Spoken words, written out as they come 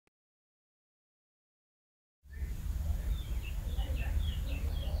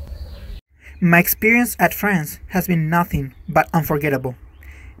My experience at France has been nothing but unforgettable.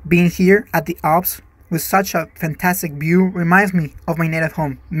 Being here at the Alps with such a fantastic view reminds me of my native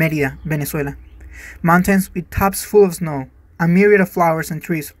home, Mérida, Venezuela. Mountains with tops full of snow, a myriad of flowers and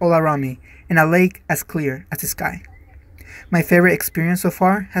trees all around me, and a lake as clear as the sky. My favorite experience so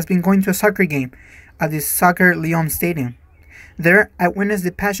far has been going to a soccer game at the Soccer Lyon Stadium. There, I witnessed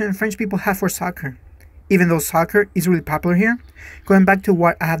the passion French people have for soccer. Even though soccer is really popular here, going back to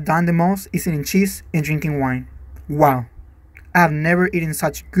what I have done the most is eating cheese and drinking wine. Wow, I have never eaten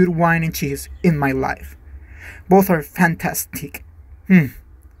such good wine and cheese in my life. Both are fantastic.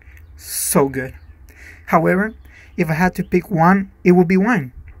 So good. However, if I had to pick one, it would be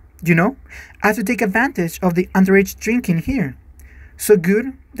wine. You know, I have to take advantage of the underage drinking here. So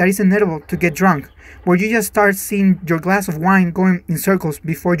good that it's inevitable to get drunk, where you just start seeing your glass of wine going in circles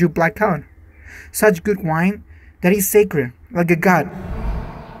before you black out. Such good wine that is sacred, like a god.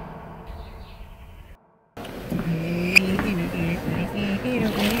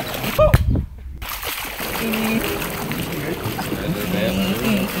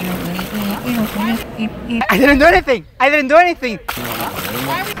 I didn't do anything! I didn't do anything!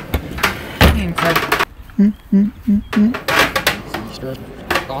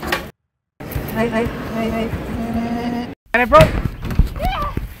 And I broke!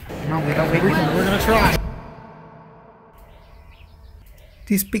 No, we're gonna try.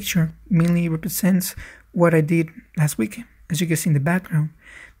 This picture mainly represents what I did last week. As you can see in the background,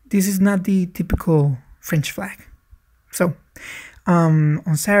 this is not the typical French flag. So, on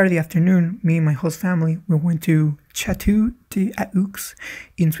Saturday afternoon, me and my host family, we went to Chateau d'Aux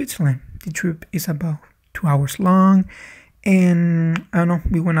in Switzerland. The trip is about 2 hours long, and I don't know,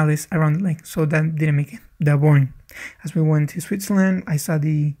 we went at least around the lake, so that didn't make it that boring. As we went to Switzerland, I saw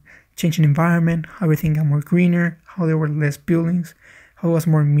the changing environment, how everything got more greener, how there were less buildings, how it was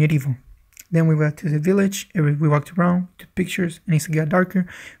more medieval. Then we went to the village, we walked around, took pictures, and as it got darker,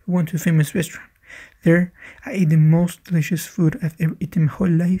 we went to a famous restaurant. There, I ate the most delicious food I've ever eaten in my whole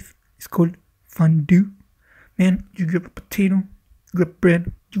life. It's called fondue. Man, you grab a potato, you grab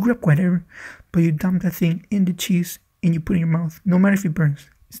bread, you grab whatever, but you dump that thing in the cheese and you put it in your mouth. No matter if it burns,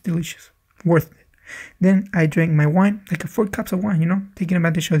 it's delicious, worth it. Then I drank my wine, like 4 cups of wine, you know, taking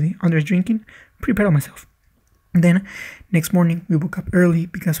advantage of the underage drinking, pretty proud of myself. And then next morning we woke up early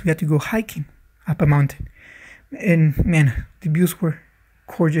because we had to go hiking up a mountain. And man, the views were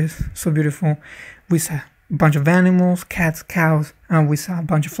gorgeous, so beautiful. We saw a bunch of animals, cats, cows, and we saw a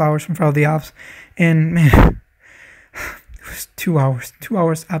bunch of flowers from the Alps. And man, it was 2 hours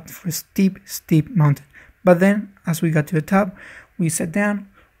up for a steep mountain. But then as we got to the top, we sat down,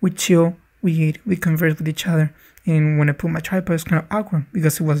 we chilled, we ate, we conversed with each other. And when I put my tripod, it was kind of awkward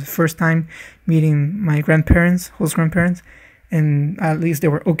because it was the first time meeting my grandparents, host grandparents, and at least they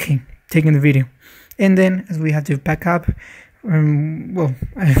were okay taking the video. And then as we had to pack up, we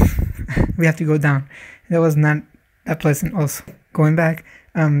have to go down. That was not that pleasant also, going back.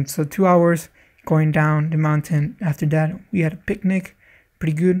 So 2 hours going down the mountain. After that, we had a picnic,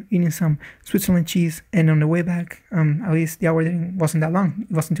 pretty good, eating some Switzerland cheese. And on the way back, at least the hour wasn't that long.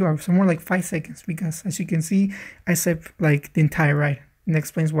 It wasn't 2 hours, so more like 5 seconds, because as you can see, I slept like the entire ride. And that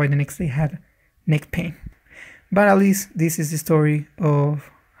explains why the next day I had neck pain. But at least this is the story of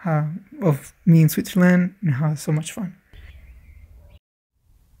me in Switzerland and how it's so much fun.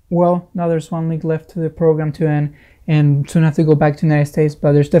 Well, now there's 1 week left to the program to end, and soon I have to go back to the United States,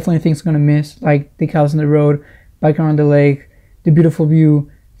 but there's definitely things I'm going to miss, like the cows on the road, biking around the lake, the beautiful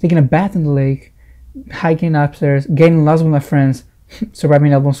view, taking a bath in the lake, hiking upstairs, getting lost with my friends,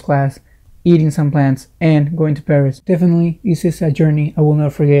 surviving albums class, eating some plants, and going to Paris. Definitely, this is a journey I will never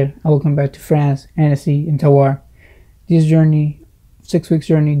forget. I will come back to France, Annecy, and Talloires. This journey, 6 weeks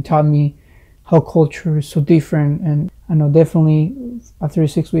journey, taught me how culture is so different, and I know definitely after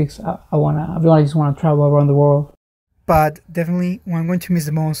 6 weeks, I just want to travel around the world. But definitely what I'm going to miss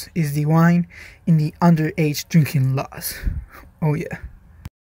the most is the wine and the underage drinking laws. Oh yeah.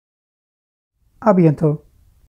 A bientôt.